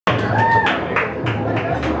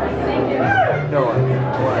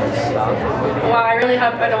Wow, I really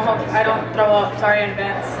hope I don't throw up. Sorry in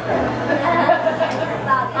advance.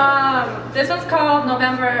 This one's called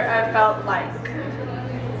November I Felt Like.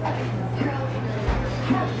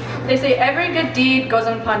 They say every good deed goes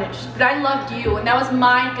unpunished, but I loved you, and that was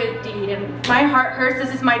my good deed, and my heart hurts.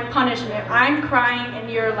 This is my punishment. I'm crying and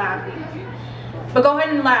you're laughing. But go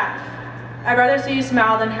ahead and laugh. I'd rather see you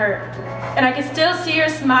smile than hurt. And I can still see your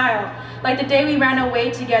smile, like the day we ran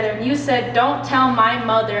away together, and you said, don't tell my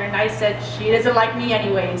mother, and I said, she doesn't like me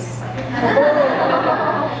anyways.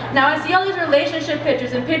 Now I see all these relationship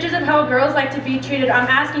pictures and pictures of how girls like to be treated. I'm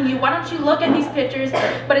asking you, why don't you look at these pictures,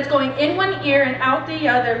 but it's going in one ear and out the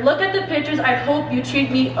other. Look at the pictures, I hope you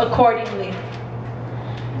treat me accordingly.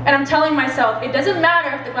 And I'm telling myself, it doesn't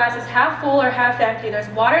matter if the glass is half full or half empty. There's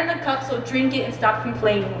water in the cup, so drink it and stop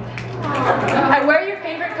complaining. I wear your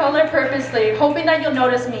favorite color purposely, hoping that you'll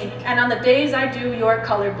notice me. And on the days I do, you're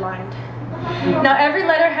colorblind. Now every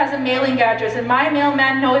letter has a mailing address, and my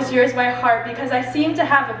mailman knows yours by heart because I seem to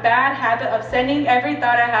have a bad habit of sending every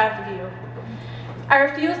thought I have of you. I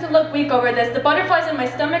refuse to look weak over this. The butterflies in my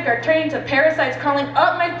stomach are turning to parasites crawling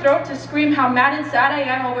up my throat to scream how mad and sad I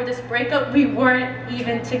am over this breakup. We weren't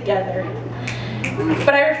even together.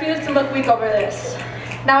 But I refuse to look weak over this.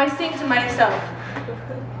 Now I sing to myself.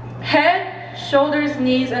 Head, shoulders,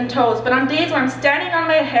 knees, and toes. But on days when I'm standing on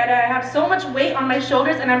my head, I have so much weight on my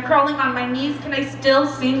shoulders and I'm crawling on my knees. Can I still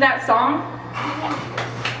sing that song?